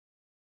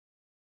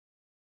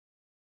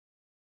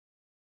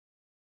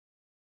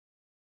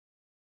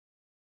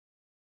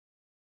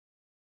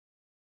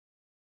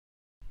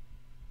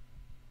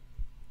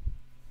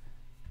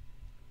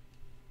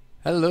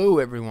Hello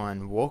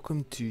everyone,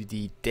 welcome to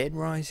the Dead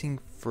Rising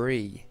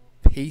 3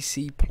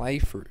 PC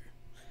playthrough.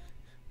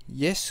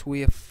 Yes,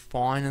 we are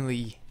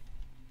finally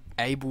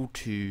able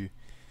to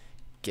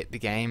get the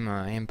game.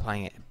 I am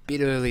playing it a bit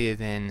earlier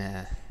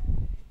than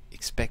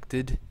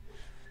expected.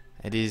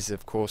 It is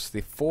of course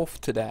the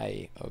 4th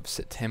today of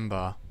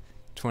September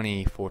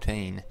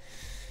 2014.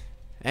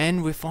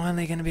 And we're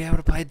finally going to be able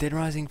to play Dead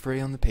Rising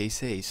 3 on the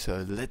PC,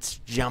 so let's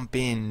jump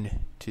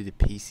in to the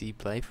PC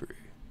playthrough.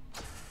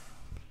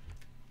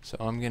 So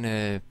I'm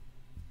gonna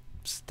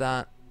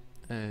start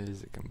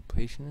as a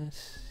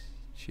completionist.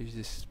 Choose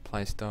this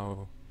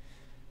playstyle.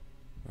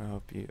 Will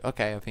help you.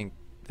 Okay, I think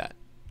that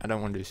I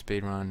don't want to do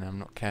speedrun. I'm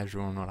not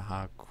casual, not a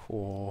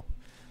hardcore.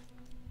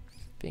 I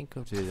think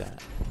I'll do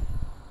that.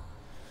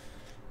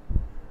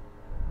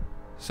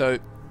 So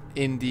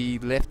in the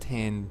left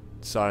hand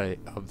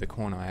side of the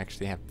corner I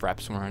actually have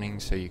fraps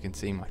running so you can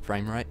see my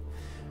frame rate.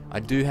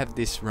 I do have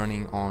this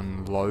running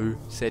on low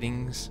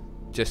settings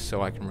just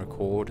so I can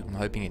record. I'm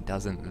hoping it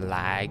doesn't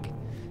lag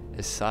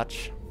as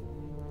such,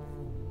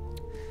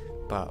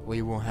 but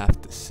we will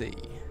have to see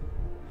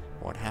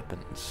what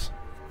happens.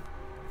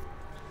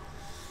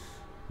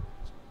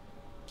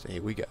 So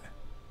here we go.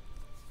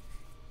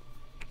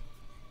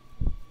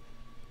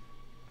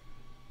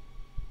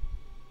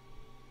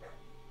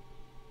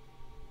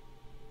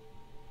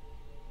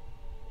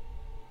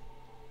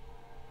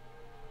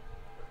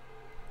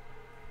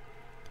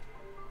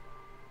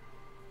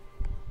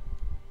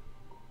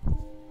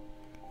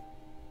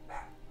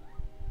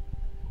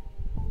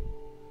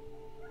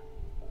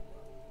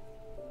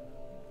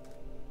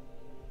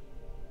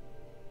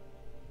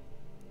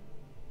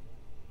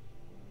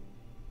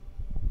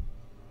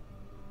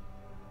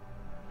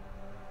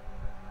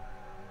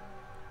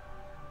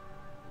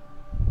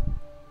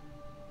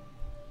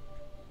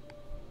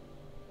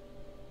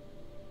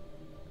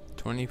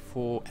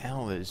 "24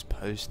 hours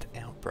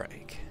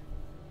post-outbreak.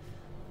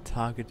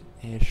 Target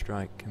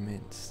airstrike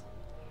commenced."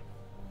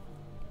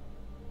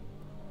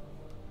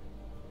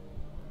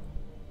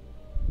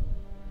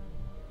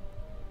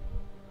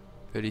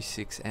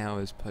 "36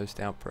 hours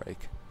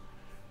post-outbreak.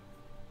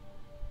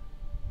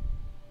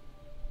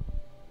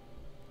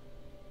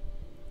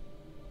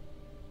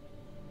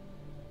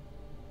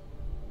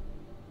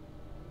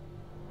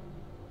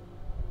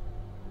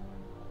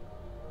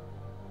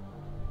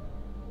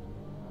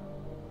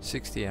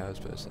 "60 hours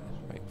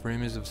post-outbreak.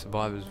 Rumors of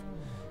survivors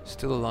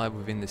still alive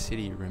within the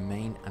city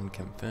remain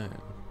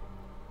unconfirmed."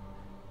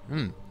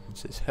 It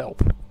says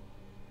help.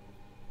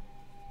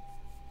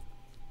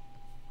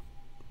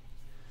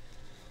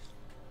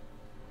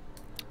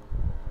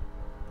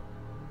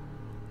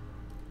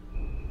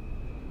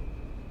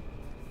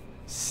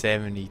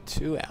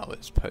 "72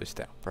 hours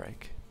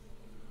post-outbreak."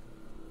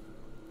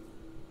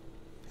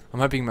 I'm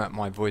hoping that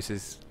my voice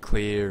is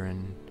clear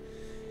and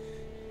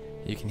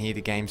you can hear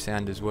the game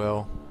sound as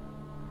well.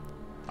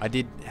 I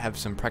did have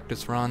some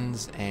practice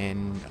runs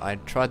and I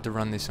tried to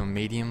run this on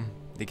medium.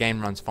 The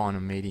game runs fine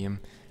on medium,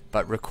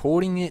 but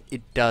recording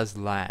it does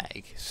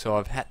lag, so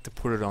I've had to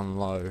put it on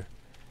low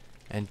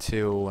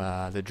until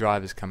the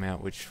drivers come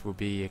out, which will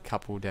be a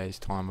couple days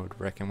time I would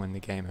reckon when the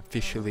game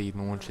officially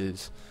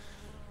launches.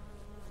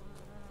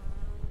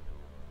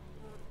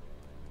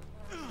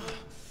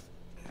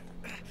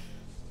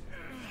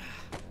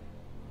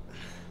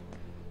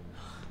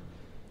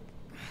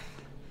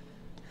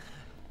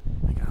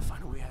 I gotta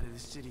find a way out of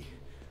this city.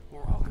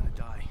 We're all gonna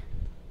die.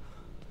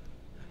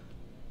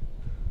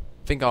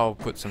 I think I'll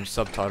put some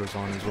subtitles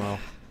on as well.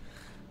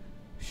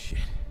 Shit.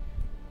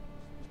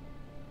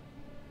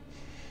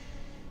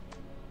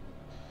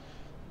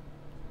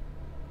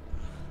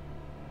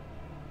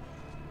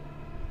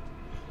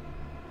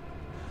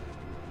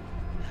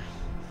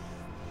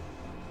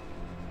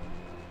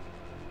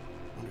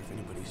 Wonder if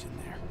anybody's in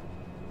there.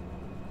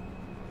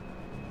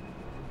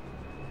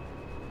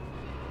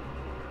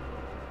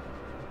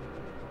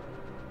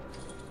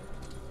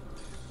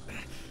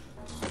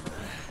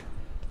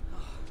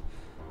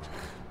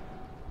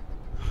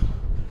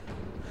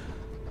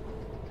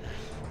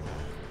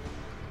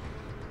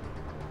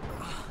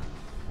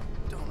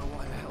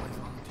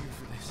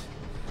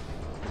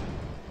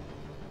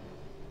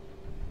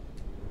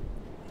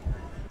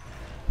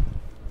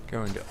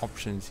 Go into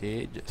options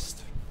here,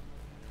 just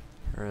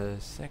for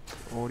a sec,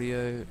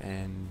 audio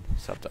and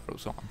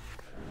subtitles on.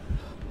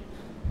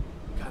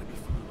 Gotta be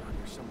food around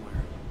here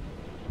somewhere.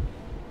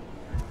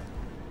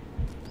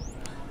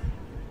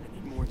 I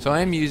need more. So I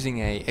am using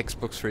a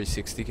Xbox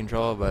 360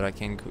 controller, but I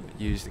can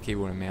use the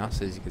keyboard and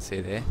mouse, as you can see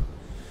there.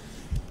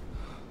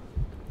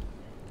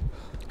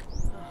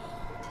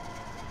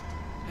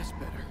 That's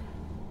better.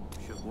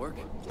 Should work.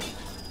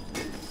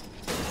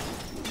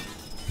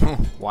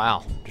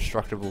 Wow,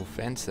 destructible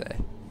fence there.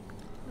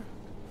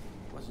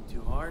 Wasn't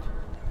too hard.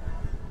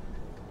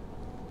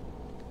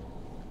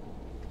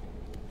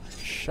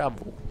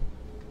 Shovel.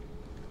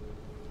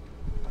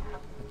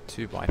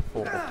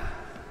 2x4.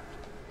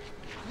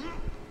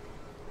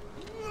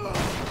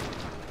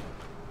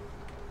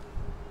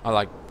 I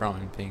like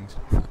throwing things.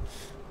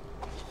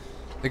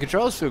 The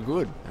controls feel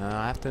good,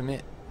 I have to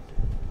admit.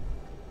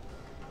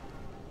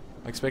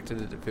 I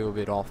expected it to feel a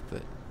bit off,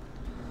 but...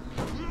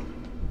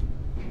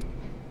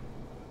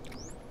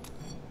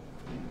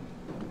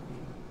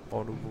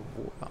 Bottle of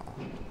water.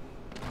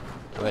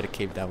 I better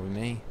keep that with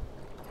me.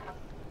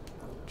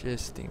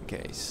 Just in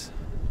case.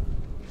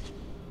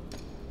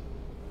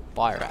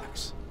 Fire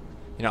axe.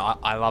 You know,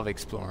 I love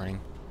exploring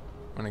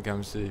when it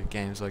comes to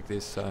games like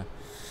this, so...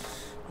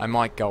 I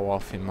might go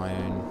off in my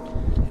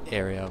own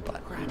area,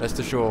 but rest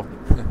assured,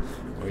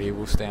 we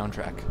will stay on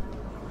track.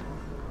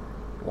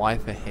 Y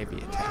for heavy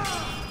attack.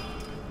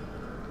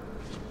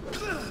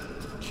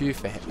 Q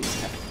for heavy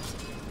attack.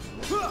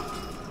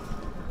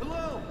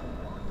 Hello?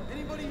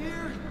 Anybody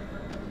here?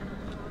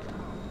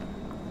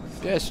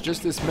 Yes,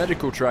 just this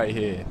medical tray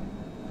here.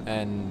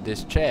 And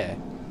this chair.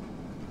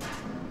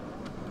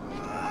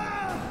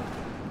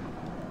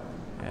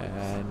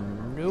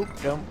 Nope,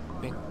 don't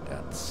think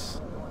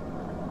that's...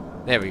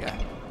 There we go.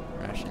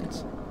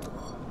 Rations.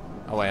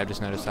 Oh wait, I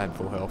just noticed I had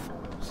full health.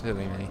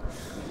 Silly me.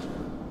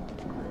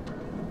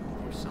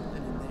 There's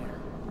something in there.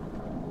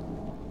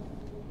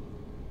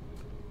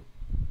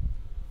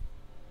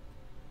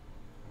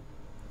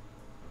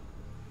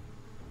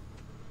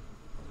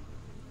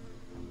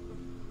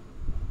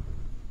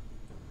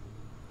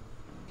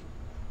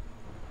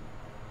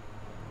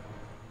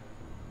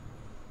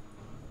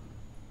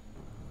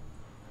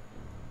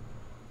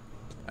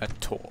 A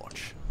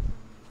torch.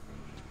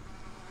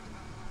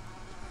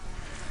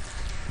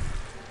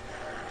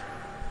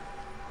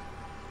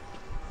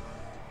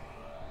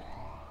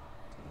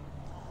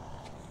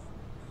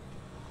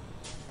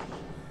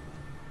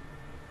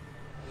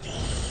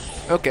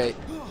 Okay.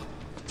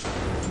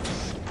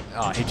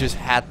 Oh, he just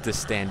had to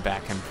stand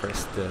back and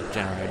press the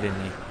generator,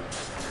 didn't he?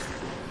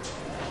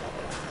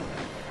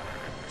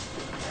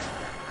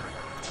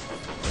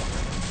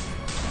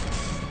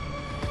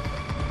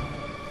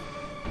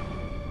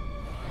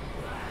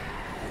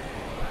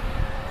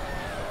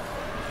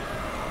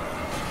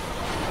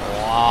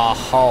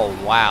 Oh,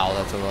 wow,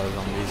 that's a lot of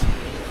zombies.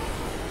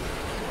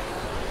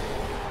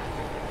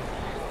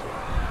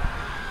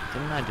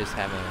 Didn't I just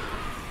have a...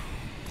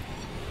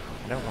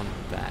 I don't want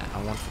that.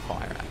 I want the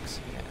fire axe.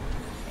 Yeah.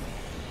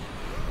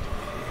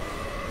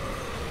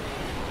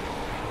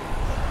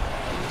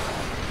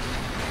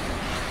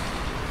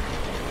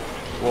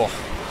 Whoa.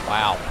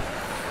 Wow.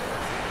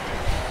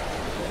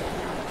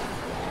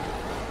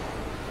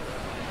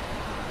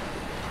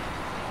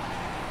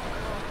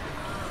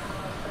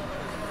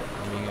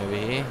 Coming over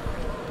here.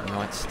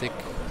 Nightstick.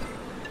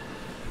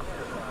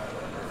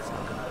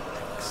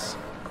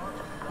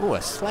 Oh,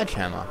 a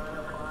sledgehammer.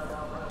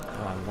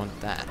 Oh, I want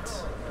that.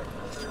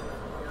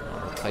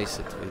 I'll replace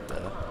it with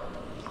the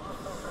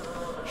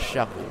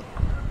shovel.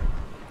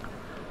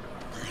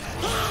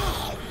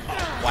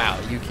 Wow,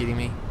 are you kidding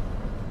me?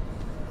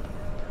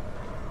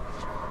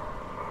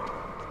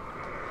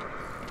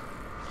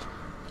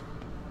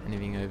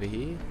 Anything over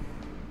here?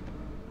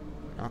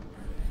 No.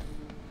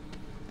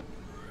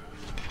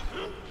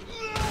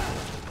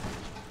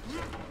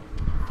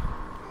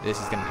 This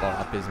is gonna blow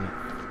up, isn't it?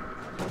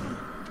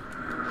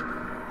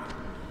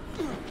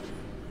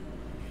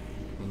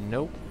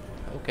 Nope.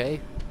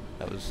 Okay.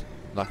 That was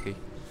lucky.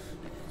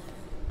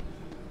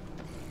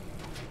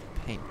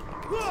 Paint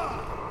bucket.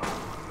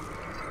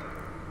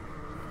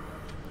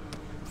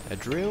 A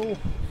drill.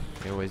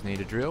 We always need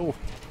a drill.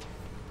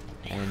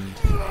 And...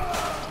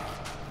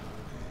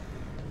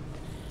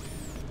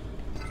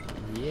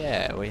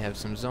 yeah, we have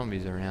some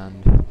zombies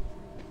around.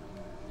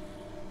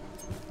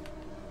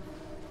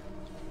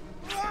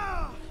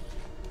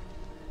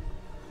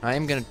 I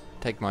am gonna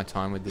take my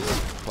time with this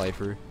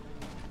playthrough.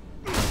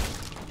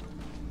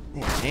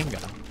 Ooh,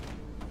 handgun.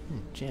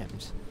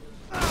 Gems.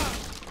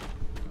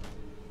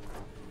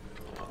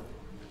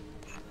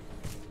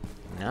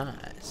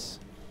 Nice.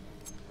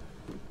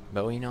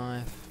 Bowie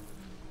knife.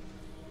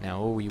 Now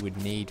all we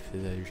would need for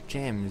those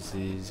gems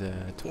is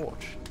a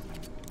torch.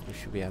 We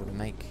should be able to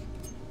make...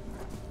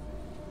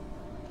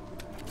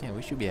 yeah,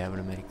 we should be able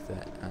to make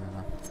that.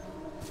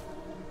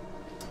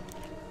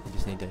 We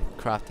just need a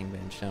crafting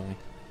bench, don't we?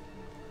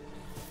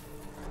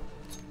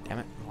 Damn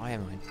it, why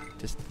am I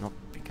just not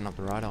picking up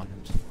the right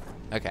items?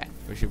 Okay,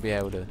 we should be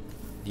able to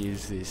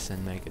use this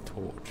and make a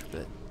torch,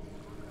 but...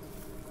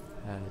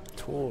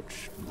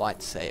 torch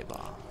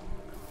lightsaber.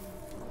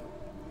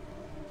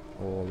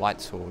 Or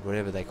light sword,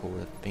 whatever they call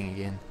the thing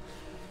again.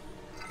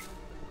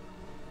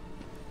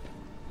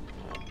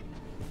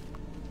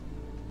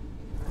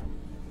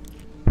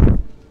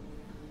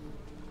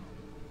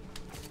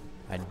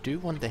 I do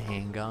want the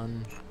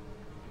handgun.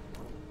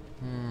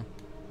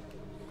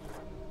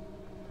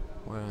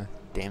 Well,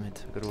 damn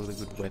it, I've got all the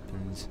good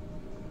weapons.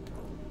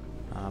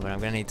 But I'm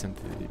gonna need some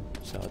food,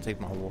 so I'll take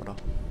my water.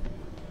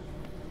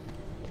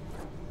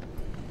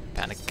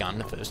 Found a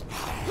gun first.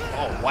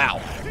 Oh, wow.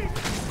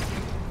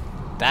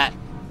 That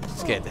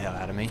scared the hell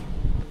out of me.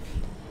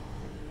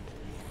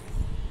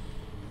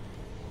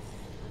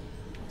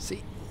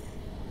 See.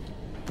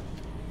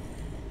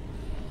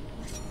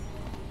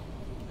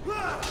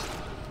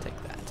 Take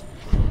that.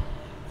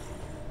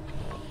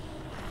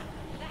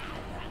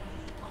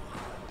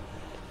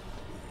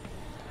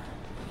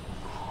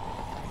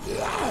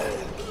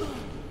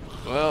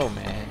 Oh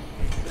man.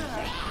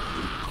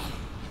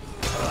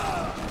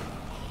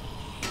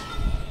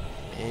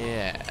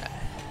 Yeah.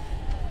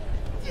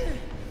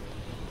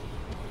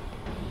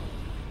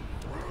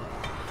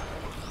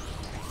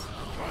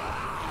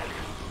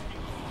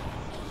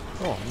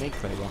 Oh, meat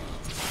cleaver.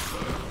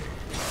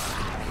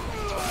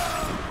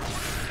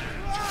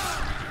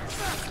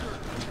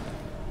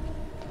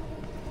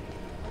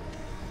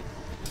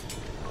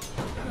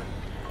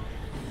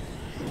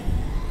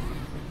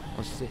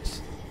 What's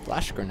this?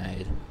 Flash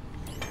grenade.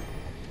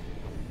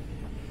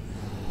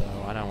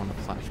 Though I don't want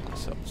to flash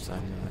myself, so no.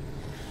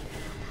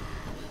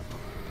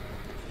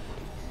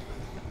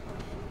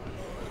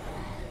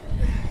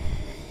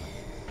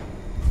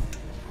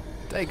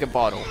 Take a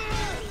bottle.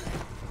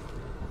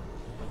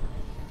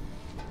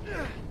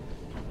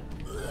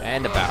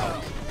 And a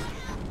barrel.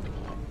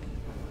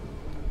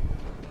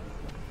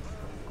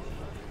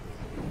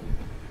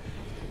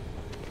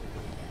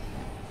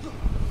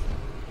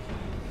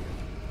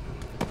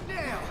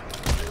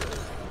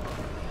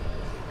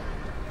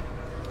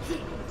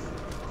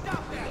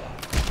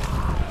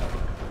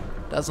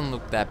 Doesn't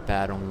look that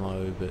bad on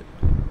low, but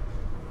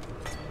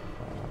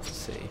let's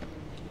see.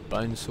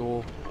 Bone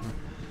saw.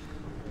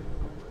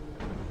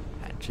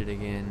 Hatchet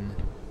again.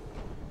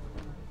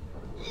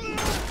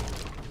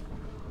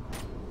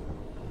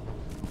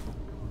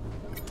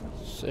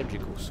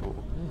 Surgical saw.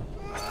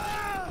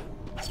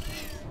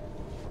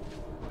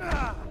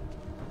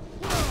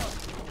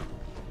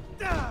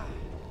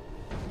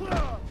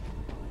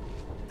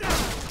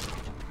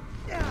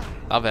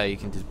 Love how you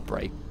can just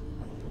break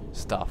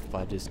stuff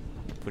by just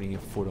putting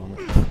your foot on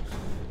it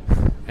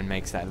and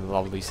makes that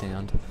lovely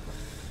sound.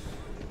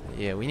 But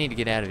yeah, we need to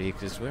get out of here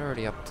because we're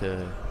already up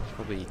to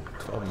probably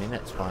 12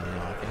 minutes by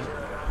now, I think.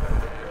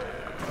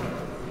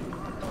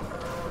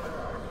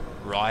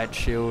 Riot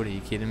shield, are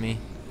you kidding me?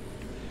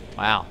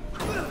 Wow.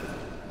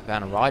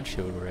 Found a riot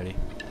shield already.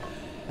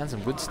 Found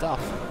some good stuff.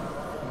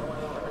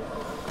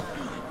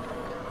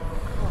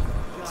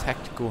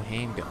 Tactical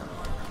handgun.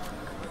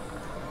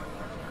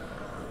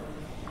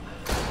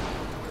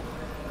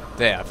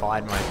 There, I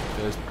fired my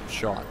first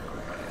shot.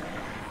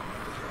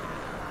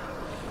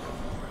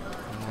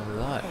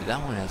 Oh, that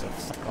one has a...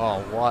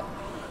 Oh, what?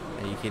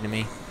 Are you kidding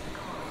me?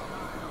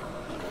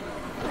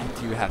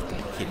 Do you have to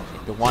be kidding me?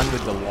 The one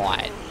with the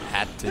light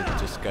had to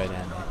just go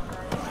down there.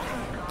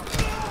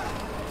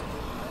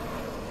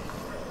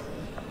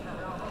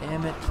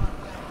 Damn it.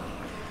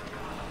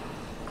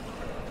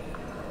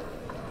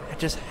 I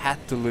just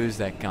had to lose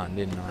that gun,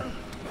 didn't I?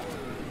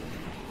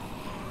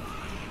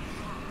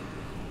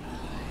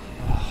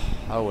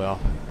 Oh well.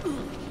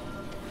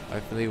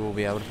 Hopefully we'll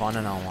be able to find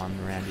another one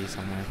around here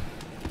somewhere.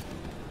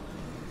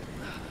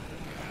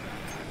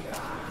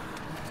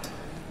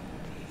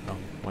 Oh,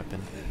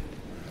 weapon.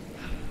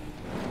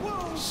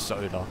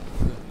 Soda.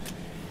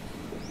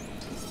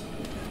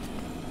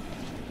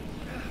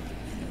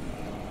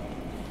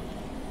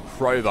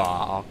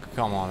 Crowbar. Oh,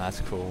 come on,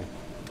 that's cool.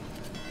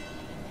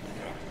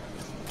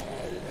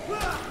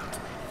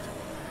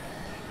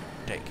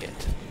 Take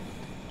it.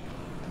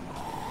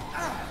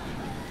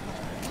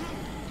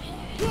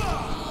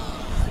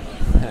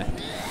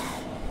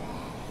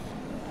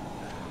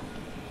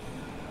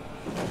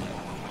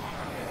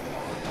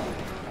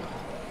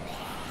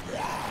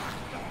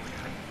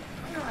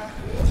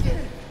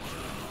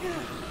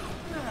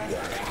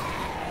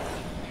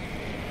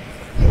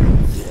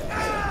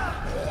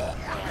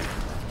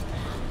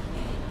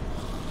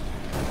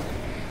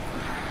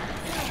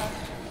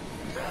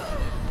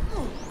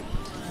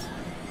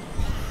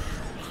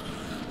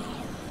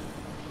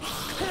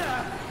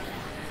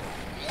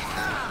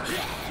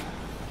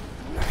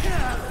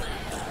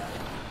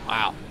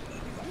 Wow.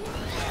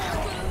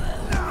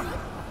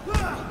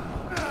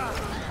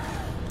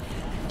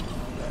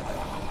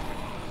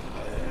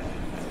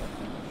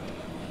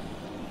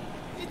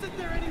 Isn't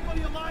there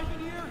anybody alive in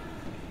here?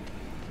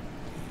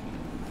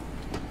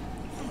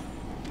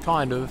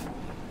 Kind of.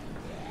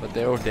 But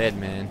they're all dead,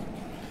 man.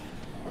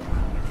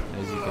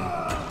 As you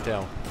can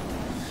tell.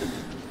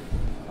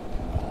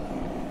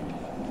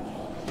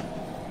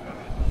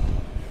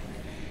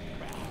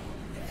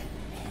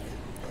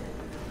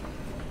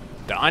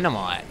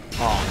 Dynamite.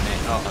 Oh man,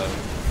 uh-oh.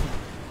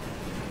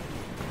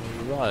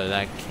 Right,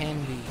 that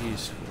can be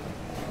useful.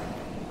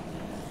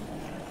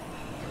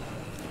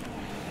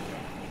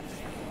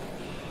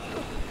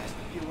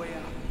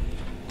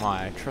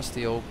 My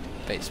trusty old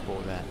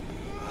baseball bat.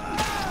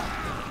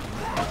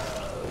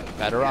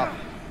 Batter up.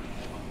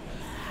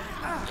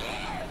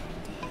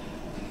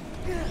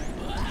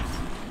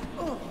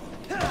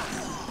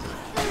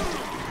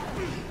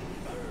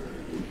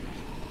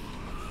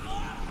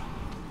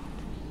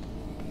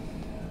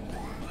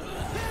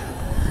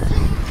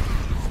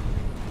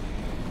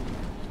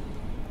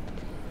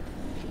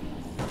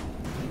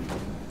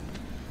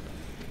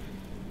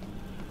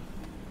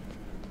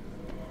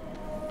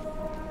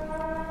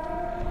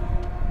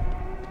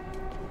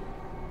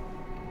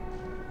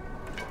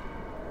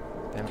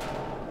 Damn.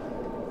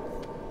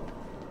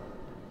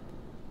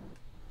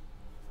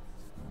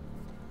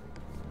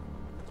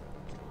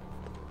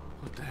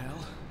 What the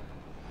hell?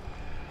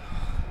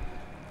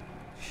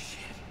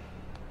 Shit.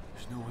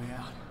 There's no way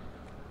out.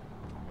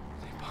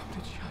 They bombed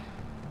it shut.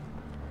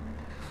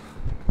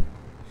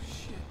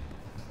 Shit.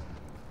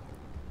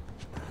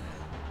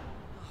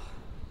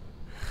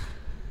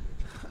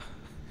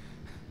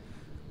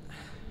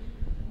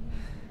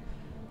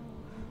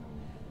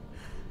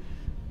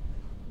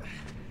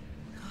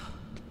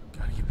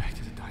 Gotta get back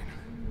to the diner.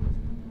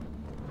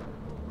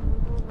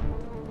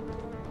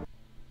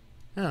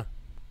 Huh.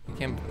 What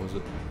chemical was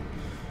it?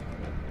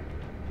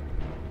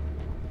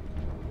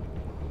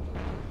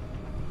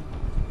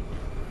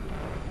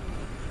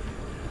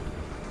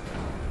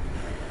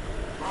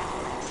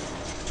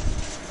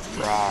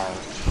 Rawr.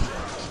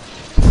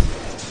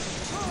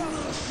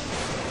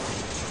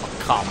 Oh,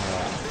 come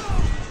on.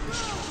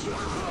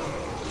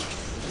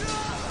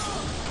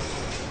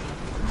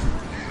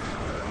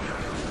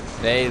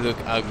 They look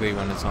ugly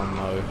when it's on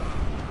low.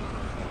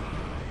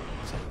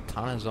 There's a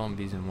ton of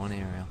zombies in one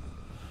area.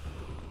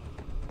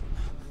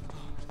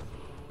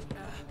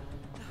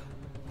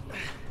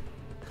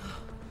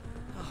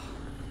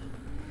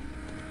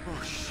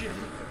 Oh shit.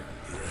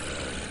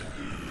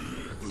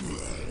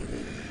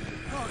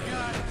 Oh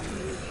god.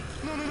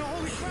 No, no, no,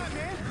 holy crap,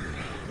 man.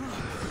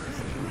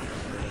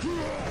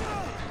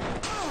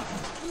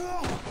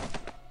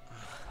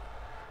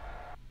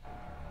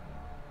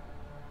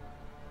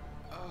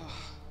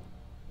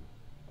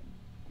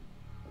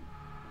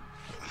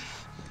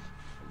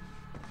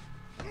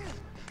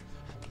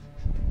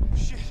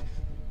 Shit.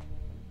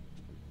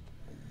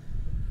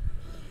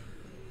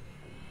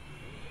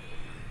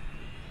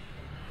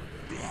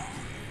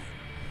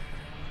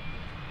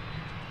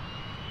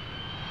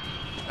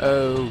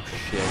 Oh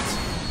shit.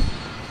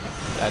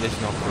 That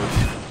is not good.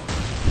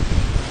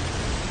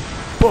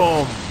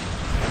 Boom!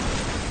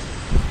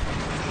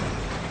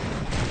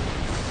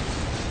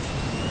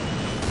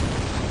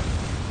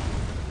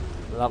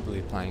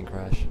 Lovely plane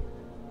crash.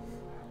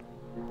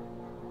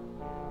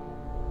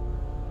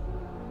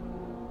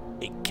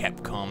 A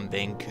Capcom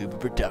Vancouver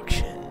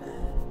production.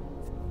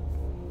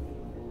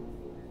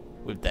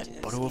 With that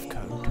bottle of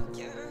Coke.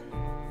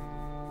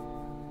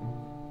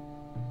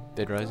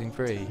 Dead Rising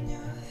 3.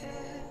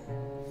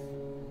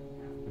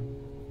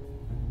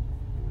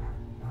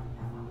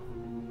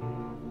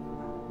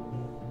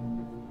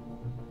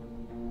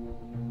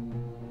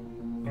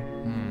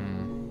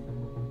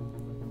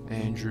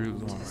 Andrew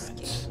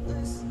Lawrence.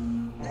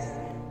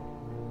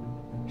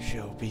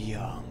 She'll be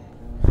young.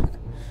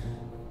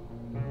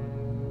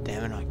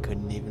 Damn it, I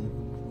couldn't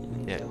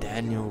even. Yeah,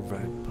 Daniel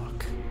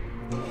Roebuck.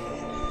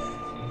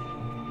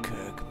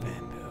 Kirk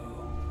Bamboo.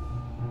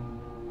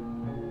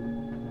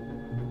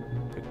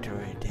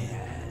 Victoria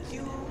Diaz.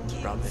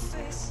 Robert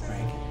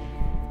Reagan.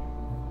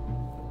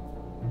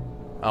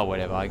 Oh,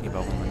 whatever, I give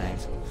up on the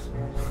names.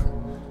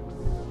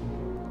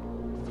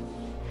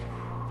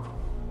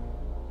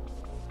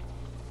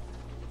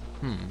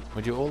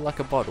 Would you all like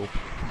a bottle?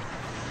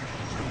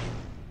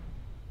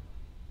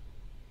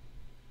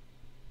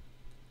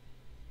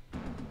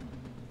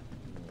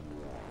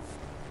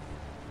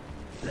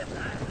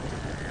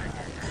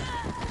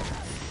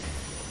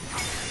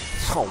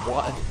 Oh,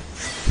 what?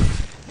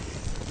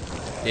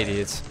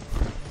 Idiots.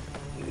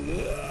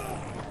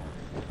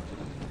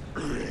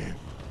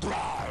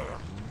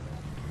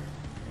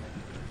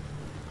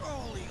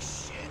 Holy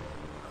shit.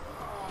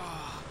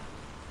 Oh.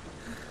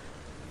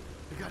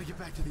 I gotta get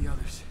back to the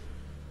others.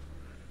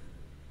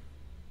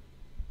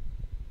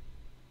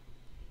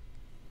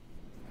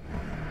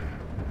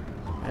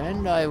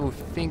 And I will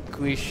think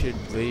we should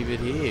leave it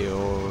here,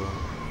 or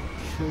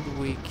should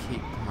we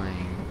keep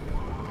playing?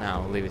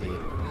 No, we'll leave it here.